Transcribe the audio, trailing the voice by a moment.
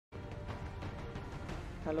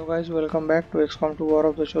Hello guys, welcome back to XCOM 2 war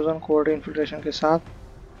of the chosen code infiltration के साथ।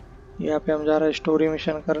 यहाँ पे हम जा रहे हैं स्टोरी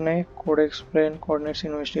मिशन करने, कोडेक्स प्लेन कोऑर्डिनेट्स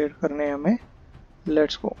इन्वेस्टिगेट करने हमें।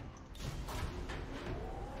 Let's go.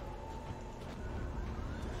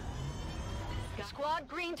 Squad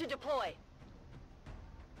green to deploy.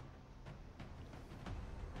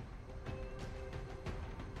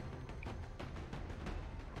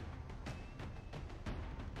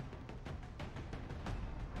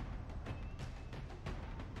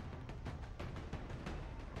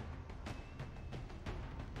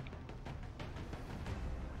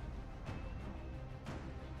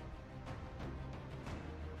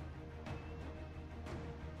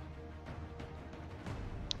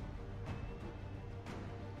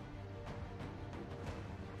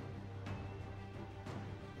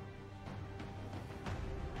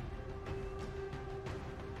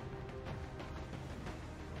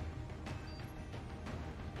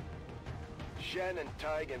 Shen and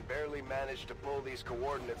Tygan barely managed to pull these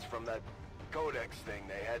coordinates from that Codex thing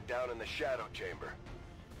they had down in the Shadow Chamber.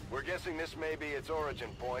 We're guessing this may be its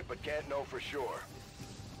origin point, but can't know for sure.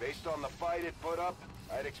 Based on the fight it put up,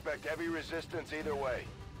 I'd expect heavy resistance either way.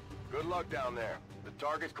 Good luck down there. The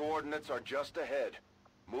target coordinates are just ahead.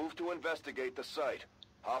 Move to investigate the site.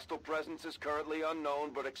 Hostile presence is currently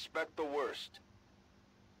unknown, but expect the worst.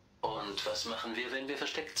 Und was machen wir, wenn wir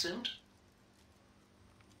versteckt sind?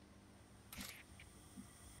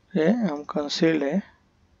 Okay, हम concealed है.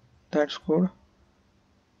 That's good.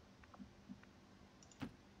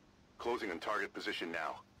 Closing on target position now.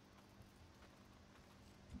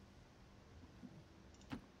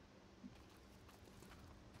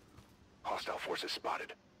 Hostile forces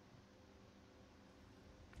spotted.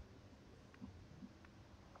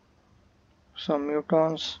 Some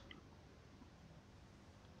mutants.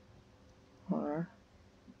 Alright.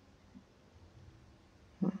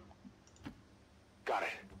 Got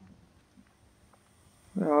it.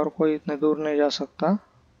 और कोई इतने दूर नहीं जा सकता।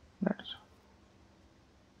 That's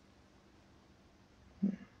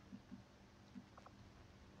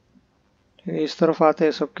ठीक है, इस तरफ आते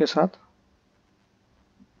हैं सबके साथ।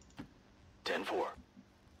 10-4.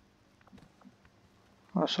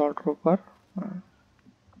 Assault trooper.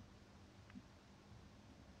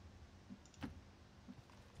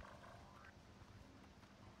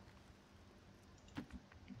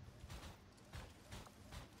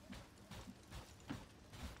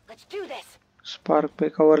 Let's do this. Spark पे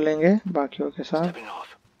कवर लेंगे बाकियों के साथ। Stepping off.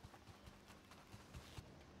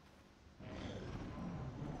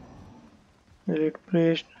 Elite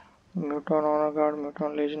priest, mutant honor guard,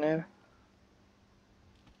 mutant legionnaire,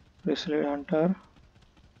 briskly hunter।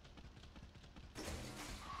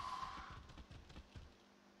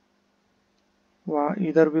 वाह,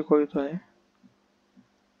 इधर भी कोई तो है।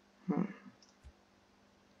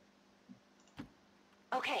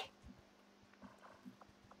 Okay.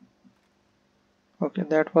 Okay,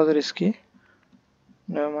 that was risky.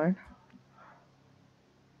 Never mind.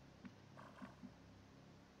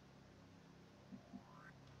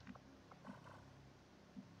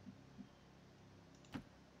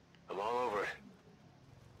 I'm all over it.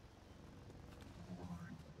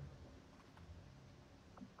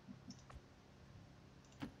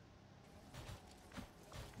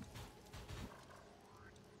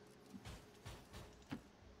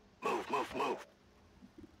 Move.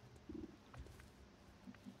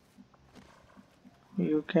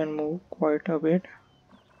 You can move quite a bit.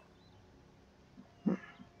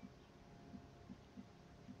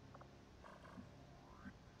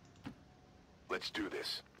 Let's do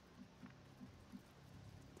this.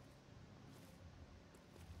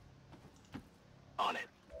 On it.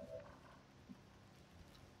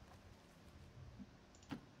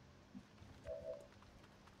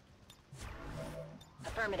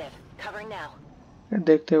 Affirmative. Covering now.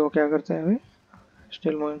 देखते हो क्या करते हैं अभी।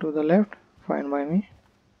 Still moving to the left. Fine by me.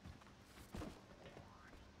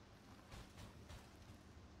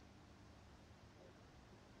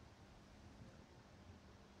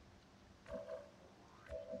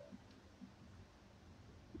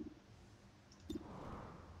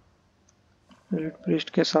 Elite priest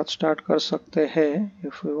के साथ start कर सकते हैं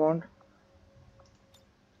if we want.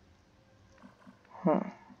 हाँ,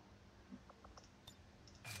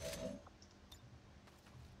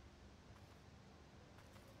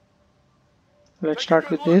 let's start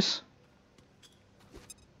with this.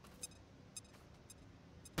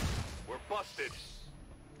 We're busted.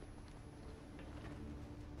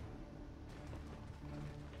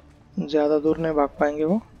 ज्यादा दूर नहीं भाग पाएंगे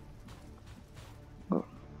वो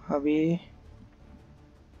अभी।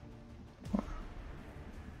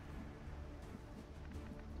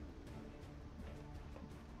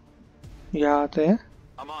 यहाँ आते हैं।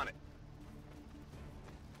 I'm on it.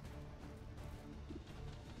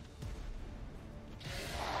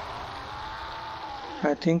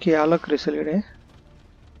 I think ये अलग chrysalid है.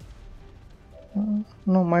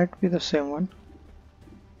 No, might be the same one.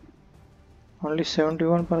 Only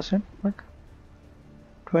 71%, but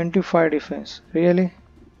 25 defense. Really?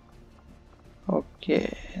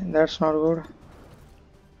 Okay, that's not good.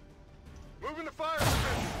 Moving to fire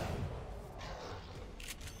position.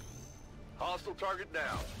 Hostile target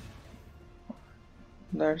down.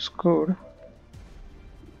 That's good.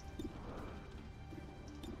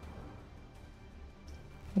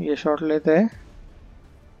 ये शॉट लेते हैं.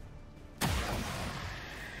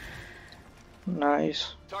 नाइस.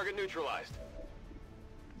 Target neutralized.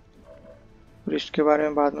 रिस्ट के बारे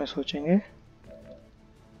में बाद में सोचेंगे.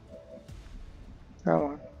 Come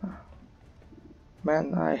on.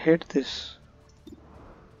 Man, I hate this.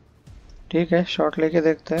 ठीक है, शॉट लेके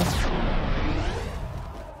देखते हैं.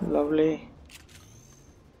 Lovely.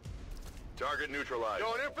 Target neutralized.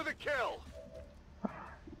 Going in for the kill.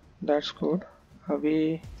 That's good.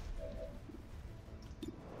 अभी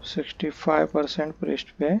 65%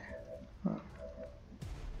 प्रिस्ट पे.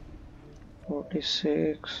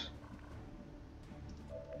 46.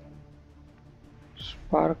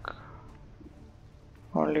 Spark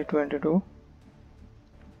only 22.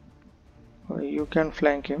 You can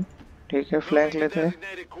flank him. ठीक है, flank लेते हैं.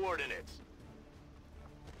 Designated coordinates.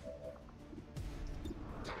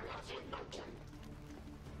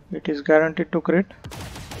 It is guaranteed to crit.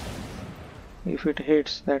 If it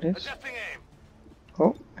hits, that is. Adjusting aim.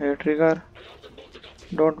 Oh, hair trigger.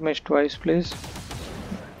 Don't miss twice, please.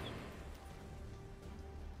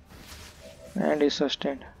 And is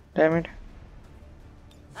sustained. Damn it.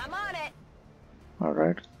 I'm on it.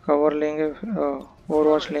 Alright, cover लेंगे.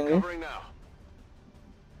 Overwatch लेंगे. Covering now.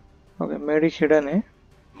 Okay, medic hidden है.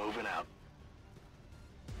 Moving out.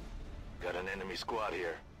 Got an enemy squad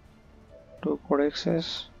here. 2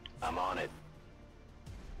 codexes. I'm on it.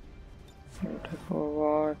 Take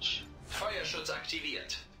Overwatch. Feuerschutz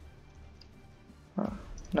aktiviert.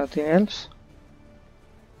 Nothing else.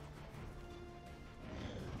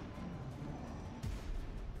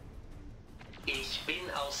 Ich bin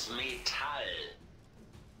aus Metall.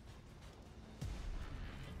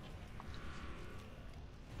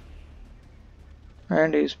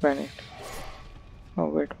 And he is panicked. Oh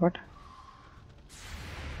wait, what?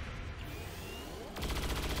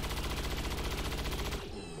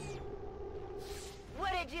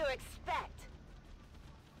 What did you expect?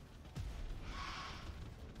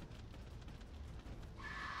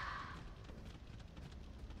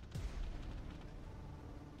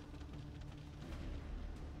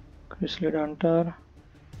 Chrysalid Hunter.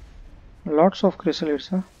 Lots of chrysalids,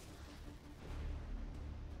 huh?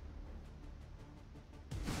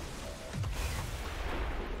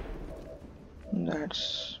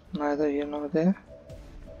 That's neither here nor there.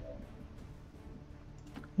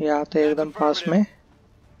 ये आते एकदम पास में.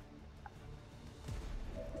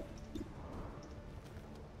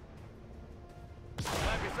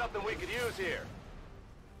 Might be something we could use here.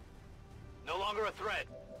 No longer a threat.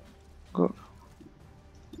 Good.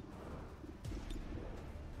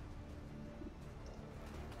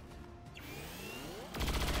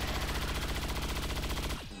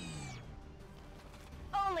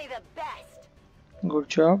 Only the best. Good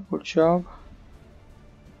job, good job.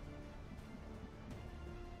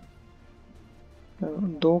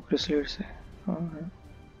 दो क्रिसलिड्स है. हाँ.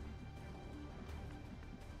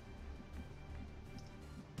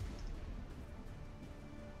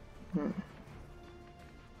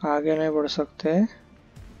 आगे नहीं बढ़ सकते.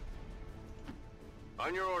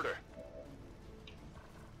 On your order.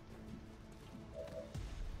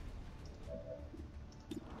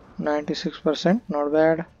 %96%, not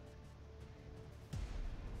bad.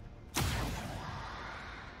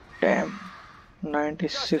 Damn,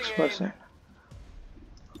 96%.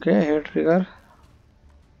 Okay, hair trigger.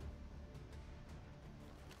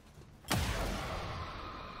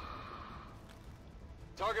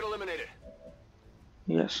 Target eliminated.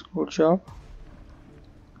 Yes, good job.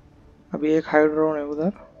 अभी एक हाइड्रोन है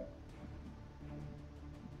उधर.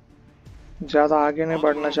 ज़्यादा आगे नहीं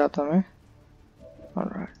बढ़ना चाहता मैं.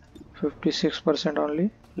 Alright, 56% only.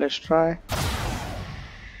 Let's try.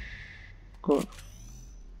 Good.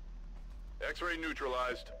 X-ray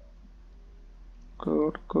neutralized.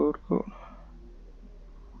 Good, good, good.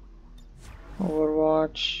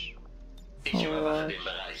 Overwatch. Ich überwache den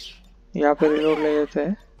Bereich. यहाँ पे reload ले लेते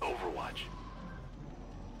हैं. Overwatch.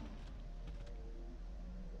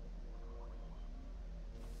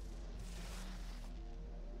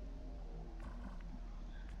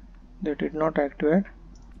 They did not activate.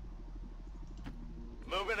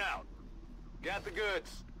 got the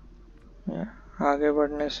goods. आगे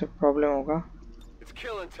बढ़ने से प्रॉब्लम होगा. It's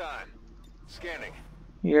killing time. Scanning.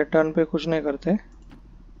 ये टर्न पे कुछ नहीं करते.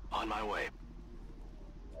 On my way.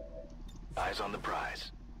 Eyes on the prize.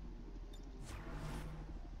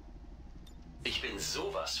 Ich bin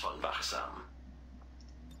sowas von wachsam.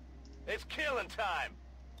 It's killing time.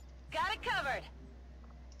 Got it covered.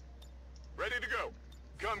 Ready to go.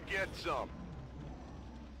 Come get some.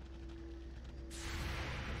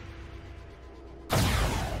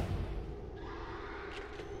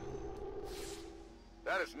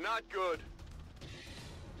 That is not good.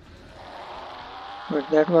 But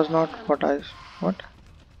that was not what I... What?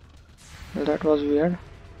 That was weird.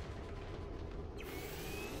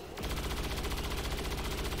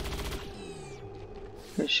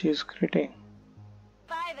 She's critting.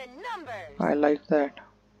 By the numbers. I like that.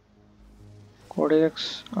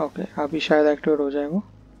 Codex. Okay, अभी शायद activate हो जाए वो.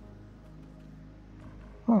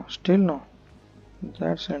 Oh, still no.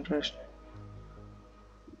 That's interesting.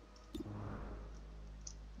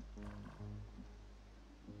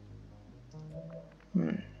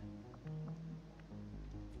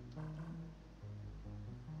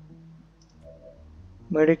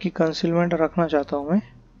 Medic की concealment रखना चाहता हूँ मैं.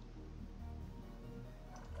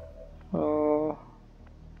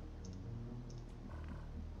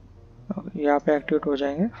 यहाँ पे एक्टिवेट हो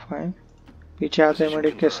जाएंगे. फाइन. पीछे आते हैं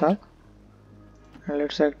मेडिक के साथ.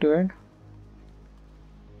 Let's activate.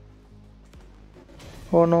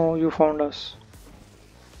 Oh no, you found us.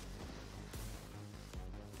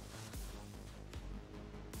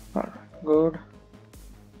 Alright, good.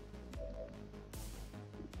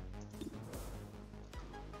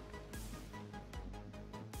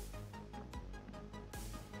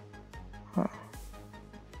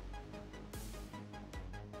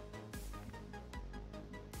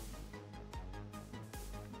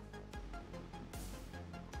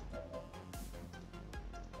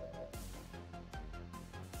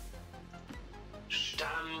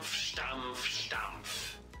 Stampf, stampf, stampf.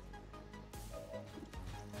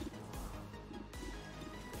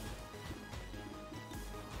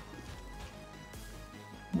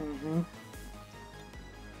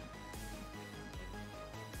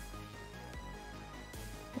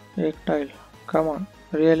 एक tile. Come on,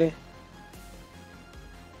 really?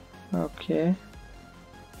 Okay.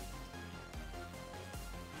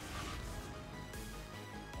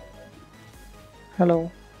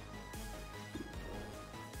 Hello.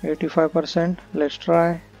 85%. Let's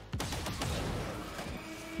try.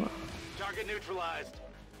 Target neutralized.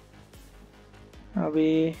 अभी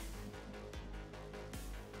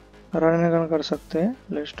रन गन कर सकते हैं.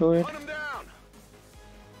 Let's do it. Hunt him down.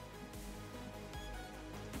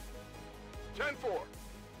 10-4.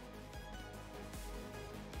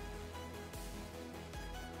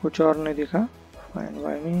 कुछ और नहीं दिखा. Fine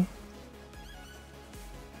by me.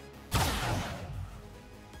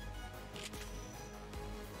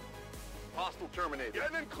 Hostile terminated.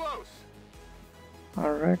 Getting in close.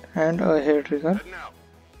 Alright, and a hair trigger. Heading out.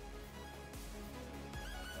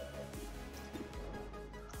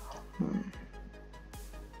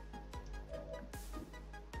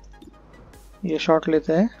 ये shot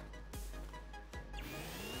लेते हैं.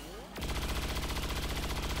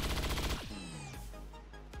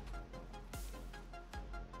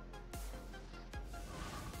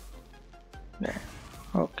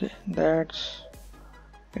 Okay, that's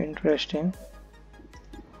interesting.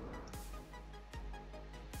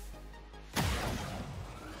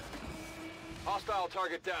 Hostile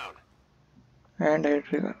target down. And hair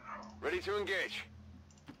trigger. Ready to engage.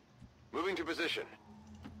 Moving to position.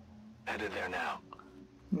 Headed there now.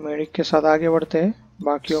 Medic के साथ आगे बढ़ते हैं.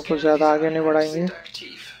 बाकियों को ज्यादा आगे नहीं बढ़ाएंगे. Sind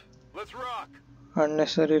aktiv. Let's rock.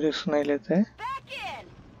 Unnecessary risk नहीं लेते हैं. Back in.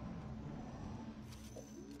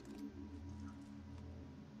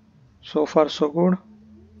 So far so good.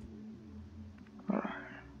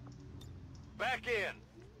 Back in.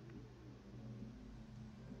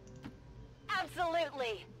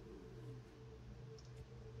 Absolutely.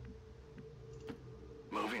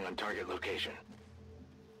 Moving on target location.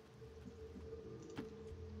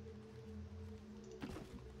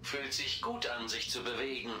 Fühlt sich gut an, sich zu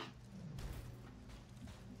bewegen.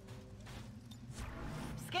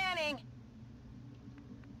 Scanning.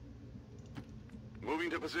 Moving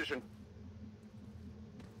to position.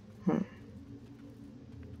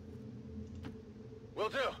 Will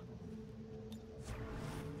do.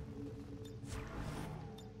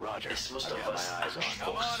 Roger. Es muss I doch got was my eyes on.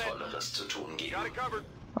 Anspruchsvolleres zu tun Got geben. it covered.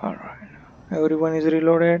 Alright. Everyone is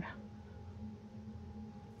reloaded.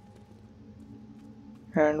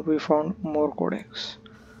 And we found more codex.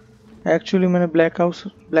 Actually मैंने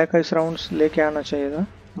black ice rounds लेके आना चाहिए था.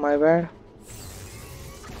 My bad.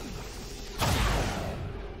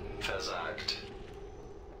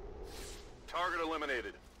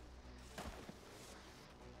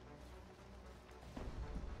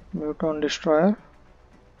 म्यूटॉन destroyer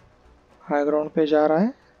high ground पे जा रहा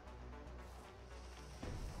है।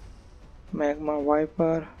 Magma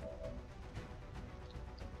wiper,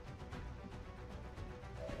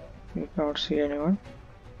 you cannot see anyone.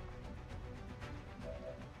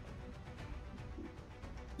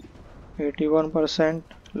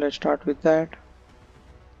 %81%. Let's start with that.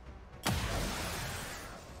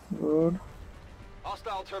 Good.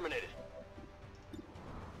 Hostile terminated.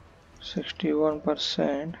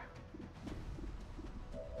 61%.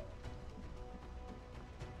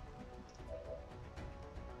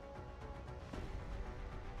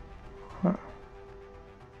 हाँ,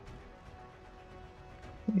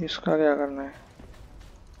 इसका क्या करना है?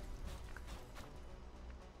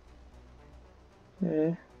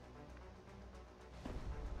 ये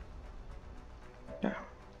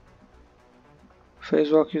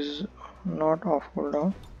phase walk is not of cooldown.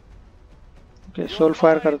 Okay, soul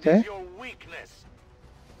fire करते हैं।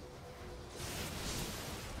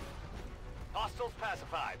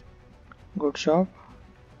 Good job.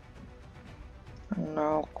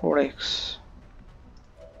 Now codex.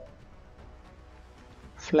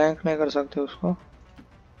 Flank नहीं कर सकते उसको।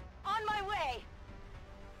 On my way.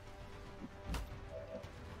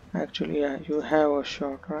 Actually, yeah, you have a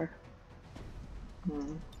shot, right?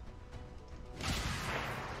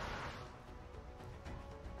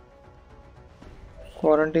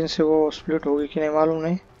 Quarantine से वो स्प्लिट होगी कि नहीं मालूम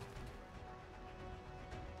नहीं।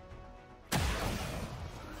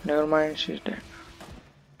 Never mind, she's dead.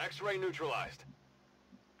 X-ray neutralized.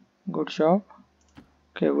 Good job.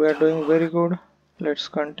 Okay, we are doing very good. Let's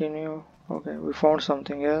continue. Okay, we found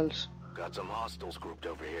something else. Got some hostiles grouped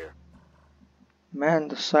over here. Man,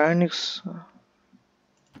 the psionics.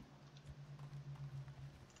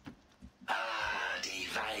 Die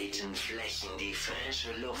weiten Flächen, die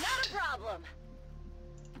frische Not Luft. a problem.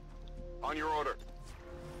 On your order.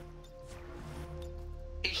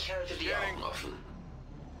 Ich halte die Augen offen.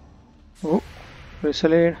 Oh,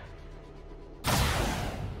 Grizzly.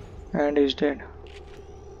 And he's dead.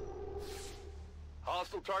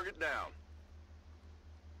 Hostile target down.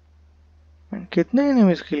 And कितने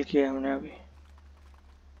enemies kill किए हमने अभी?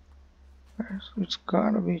 It's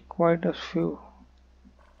gotta be quite a few.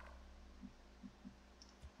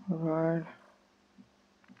 Right.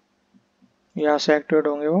 यहाँ से activate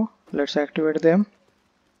होंगे वो। Let's activate them.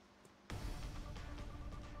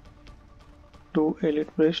 2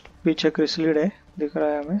 elite priest. पीछे क्रिसलिड है, दिख रहा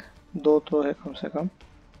है हमें। 2 तो है कम से कम।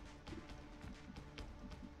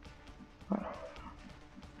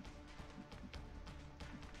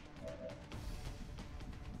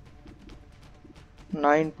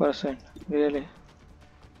 really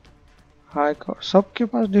high cover. सबके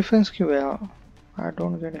पास डिफेंस क्यों है? I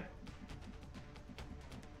don't get it.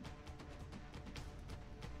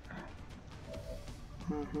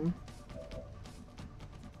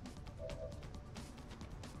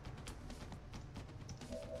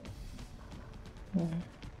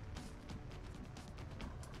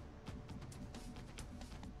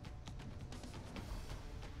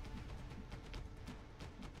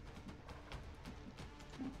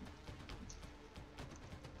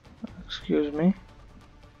 Excuse me.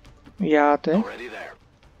 यहाँ आते हैं। Already there.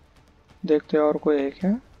 देखते हैं और कोई है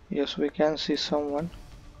क्या? Yes, we can see someone.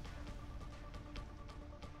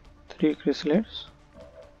 3 chrysalids.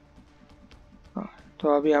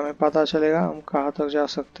 तो अभी हमें पता चलेगा हम कहाँ तक जा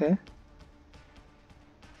सकते हैं।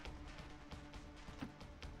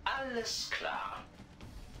 Alles klar.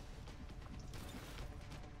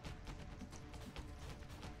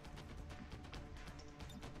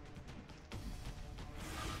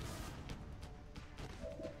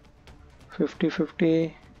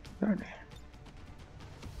 $50-50.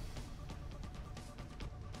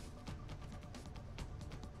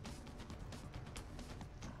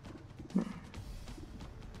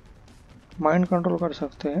 माइंड कंट्रोल कर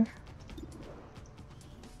सकते हैं।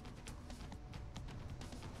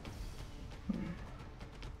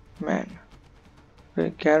 Man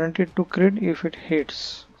guaranteed to crit if it hits.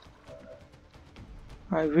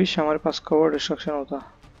 I wish हमारे पास कवर डिस्ट्रक्शन होता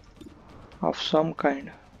of some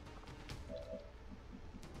kind.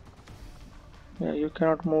 Yeah, you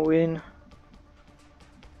cannot move in.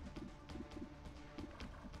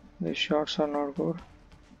 These shots are not good.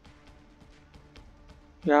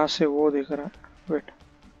 यहाँ से वो दिख रहा है। Wait,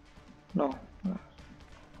 no.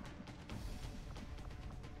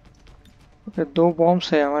 Okay, 2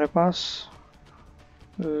 बॉम्ब्स है हमारे पास।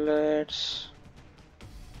 Let's.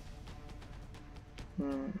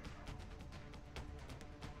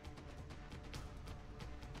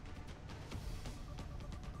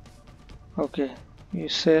 Okay,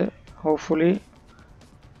 इससे होपफुली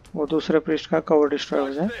वो दूसरे प्रिस्ट का कवर डिस्ट्रॉय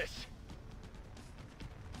हो जाए।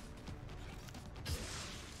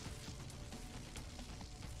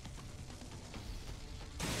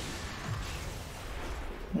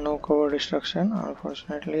 No cover destruction,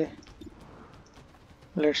 unfortunately.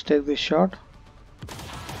 Let's take this shot.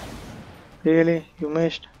 Really? You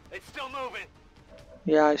missed? It's still moving.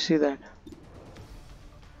 Yeah, I see that.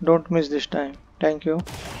 Don't miss this time. Thank you.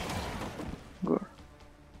 Good.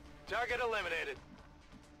 Target eliminated.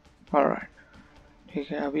 Alright.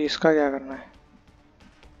 ठीक है, अभी इसका क्या करना है?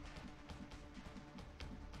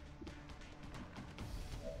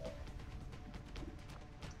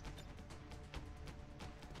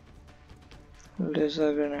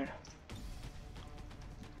 Laser grenade.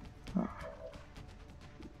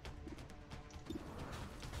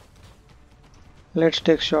 Let's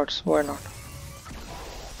take shots. Why not?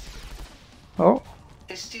 Oh.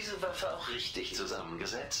 Ist diese Waffe auch richtig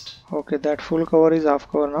zusammengesetzt? Okay, that full cover is half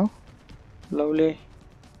cover now. Lovely.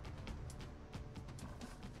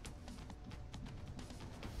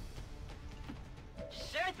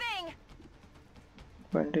 Sure thing.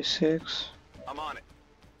 26. I'm on it.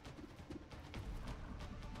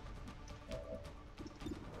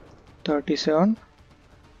 37.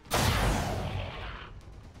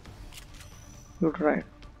 You tried.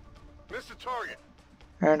 Missed the target.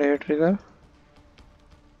 And air trigger.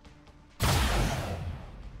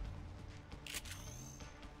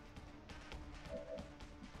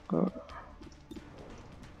 Good.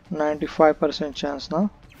 95% chance now.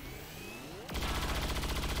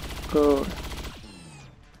 Good.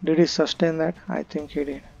 Did he sustain that? I think he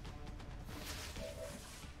did.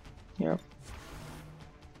 Yep.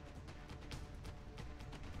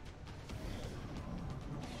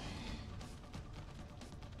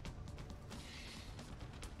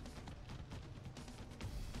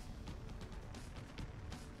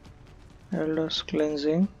 Elder's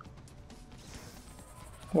cleansing,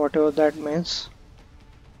 whatever that means.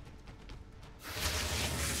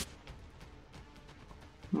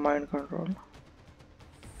 Mind control.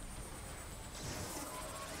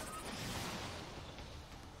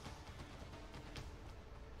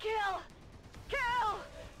 Kill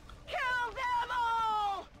them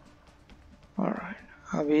all. Alright,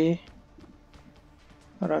 अभी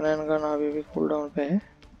run and gun अभी भी cool down पे है.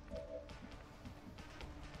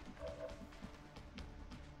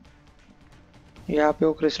 यहाँ पे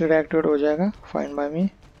वो crystal activate हो जाएगा. Fine bye me.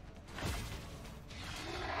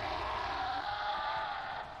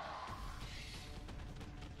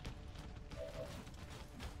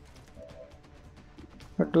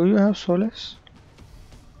 But do you have Solace?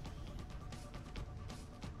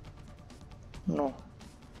 No.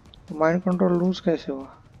 Mind control loose कैसे हुआ?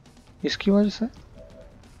 इसकी वजह से?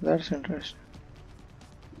 That's interesting.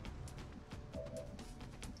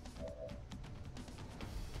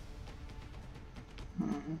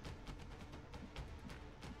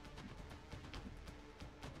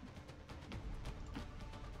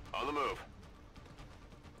 On the move.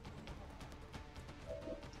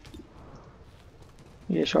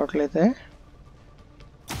 ये शॉट लेते हैं.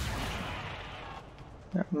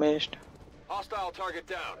 Missed. Hostile target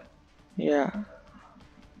down. Yeah.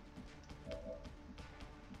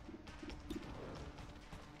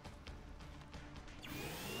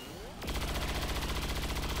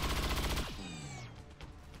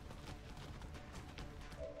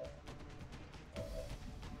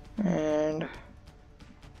 And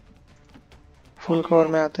full cover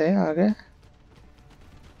में आते हैं आगे.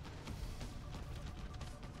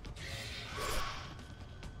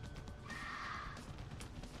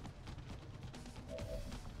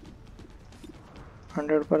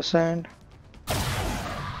 %.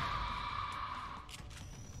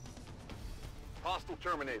 Hostile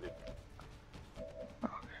terminated.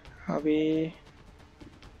 अभी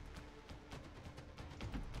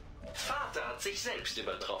Vater hat sich selbst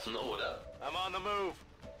übertroffen, oder? I'm on the move.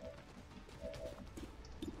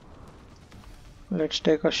 let's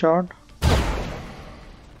take a shot.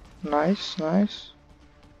 Nice, nice.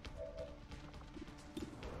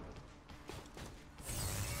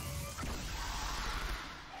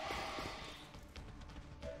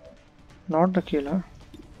 Not the killer.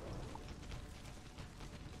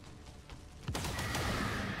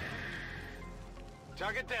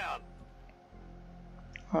 Target down.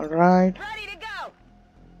 All right, Ready to go.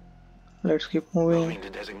 let's keep moving. Moving to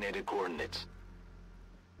designated coordinates.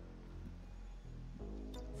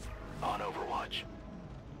 On Overwatch.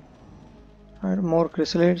 And more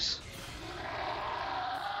chrysalids.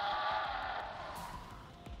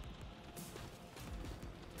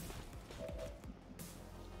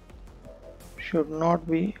 Should not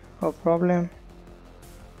be a problem.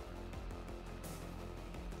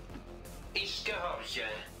 Ich gehorche.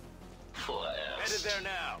 Headed Vorerst. there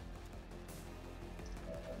now.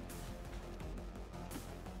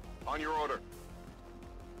 On your order.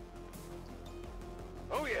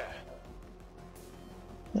 Oh yeah.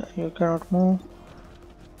 Yeah, you cannot move.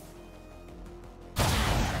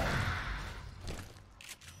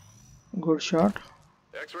 Good shot.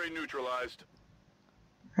 X-ray neutralized.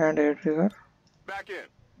 And air trigger. Back in.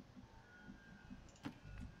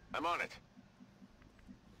 I'm on it.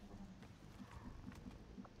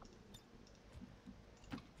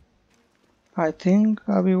 I think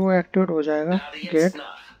अभी वो activate हो जाएगा Lade jetzt gate.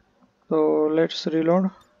 nach. So let's reload.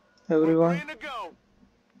 Everyone, Green to go.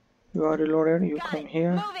 you are reloaded. You Got come it.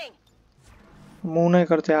 here. Moving. Move नहीं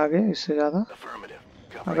करते आगे इससे ज़्यादा.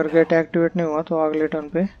 Affirmative. अगर गेट एक्टिवेट नहीं हुआ तो अगले टर्न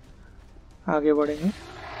पे आगे बढ़ेंगे.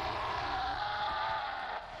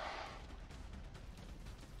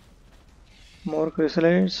 More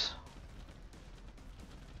chrysalids.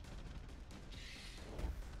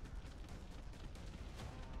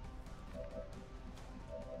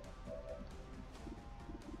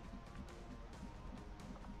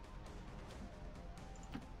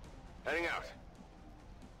 Heading out.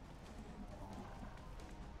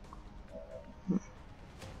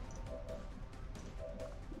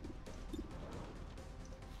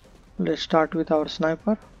 Let's start with our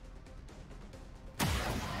sniper.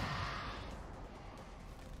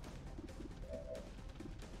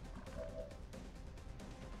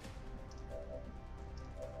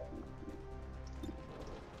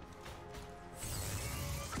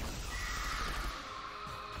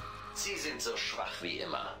 Sie sind so schwach wie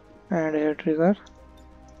immer. And air trigger.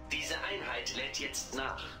 Diese Einheit lädt jetzt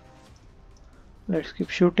nach. Let's keep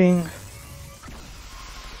shooting.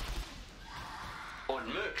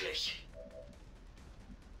 Unmöglich.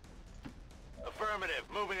 Affirmative.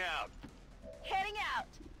 Moving out. Heading out.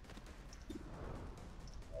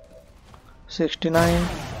 69.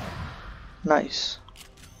 Nice.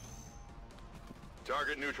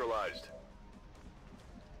 Target neutralized.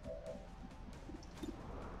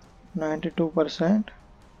 92%.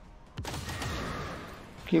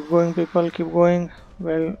 Keep going, people, keep going.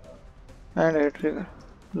 Well, and air trigger.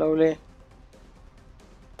 Lovely.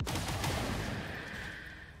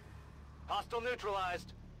 Hostile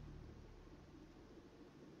neutralized.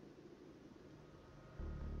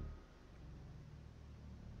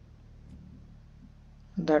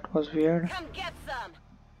 That was weird. Come get some.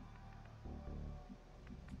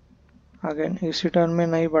 Again, इसी turn में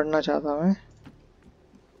नहीं बढ़ना चाहता मैं.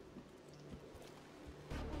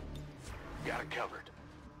 Got it covered.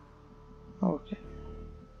 Okay.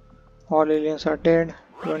 All aliens are dead.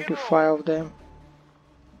 25 of them.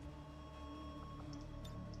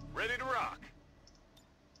 Ready to rock.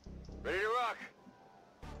 Ready to rock.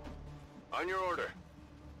 On your order.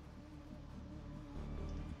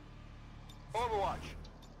 Overwatch.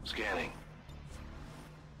 Scanning.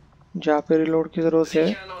 जहाँ पे reload की जरूरत है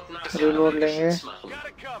रिलोड लेंगे. Got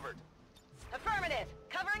it covered. Affirmative.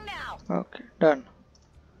 Covering now. Okay, done.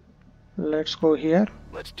 Let's go here.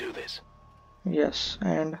 Let's do this. Yes,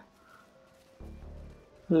 and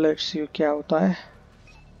let's see क्या होता है.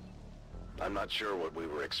 I'm not sure what we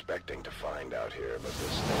were expecting to find out here, but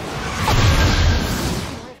this thing...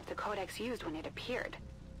 The lift the Codex used when it appeared.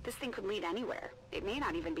 This thing could lead anywhere. It may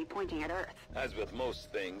not even be pointing at Earth. As with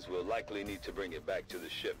most things, we'll likely need to bring it back to the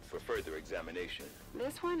ship for further examination.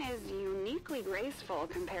 This one is uniquely graceful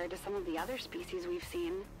compared to some of the other species we've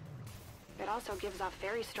seen. It also gives off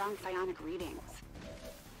very strong psionic readings.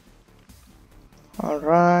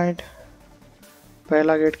 Alright.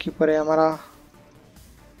 पहला gate keeper है हमारा.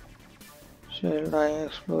 Shell dying,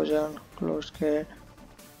 explosion, closed gate.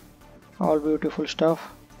 All beautiful stuff.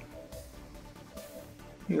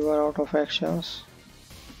 You are out of actions.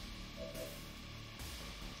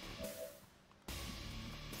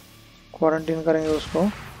 Quarantine करेंगे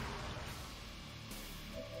उसको.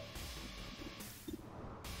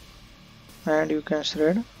 And you can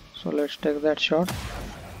shred. So let's take that shot.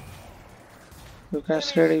 You can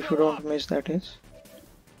shred if you don't miss, that is.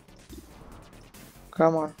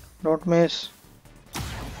 Come on, don't miss.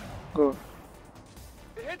 Good.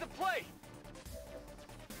 It hit the plate.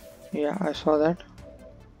 Yeah, I saw that.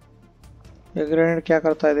 ये grenade क्या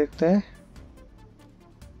करता है देखते हैं.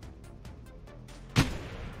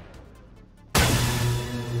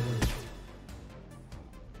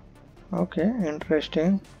 Okay,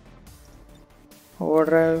 interesting.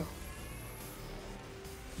 Overdrive.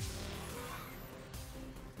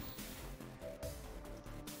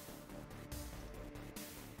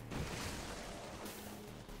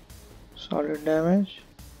 Solid damage.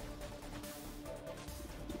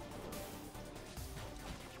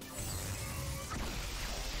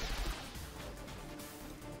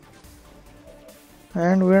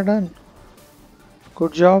 And we're done.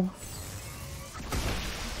 Good job.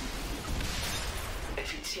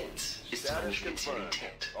 Effizienz ist zwar nicht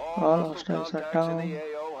Potenzialität. All hostile hostiles are contacts in down. the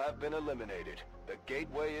AO have been eliminated. The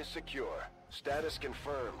gateway is secure. Status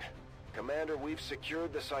confirmed. Commander, we've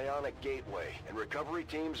secured the psionic gateway, and recovery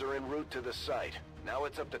teams are en route to the site. Now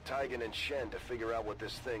it's up to Taigen and Shen to figure out what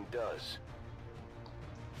this thing does.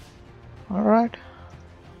 Alright.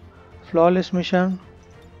 Flawless mission.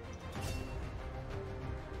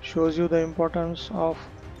 Shows you the importance of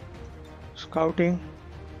scouting.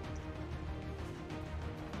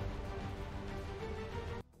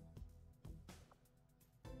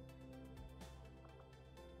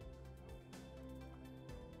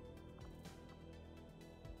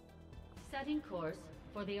 Setting course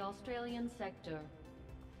for the Australian sector.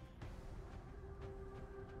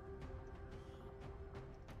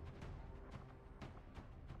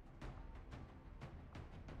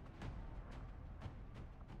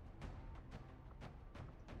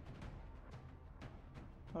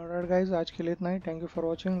 Alright guys, आज के लिए इतना ही. Thank you for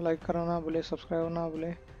watching. Like करना ना भूले, subscribe करना ना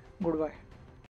भूले. Good bye.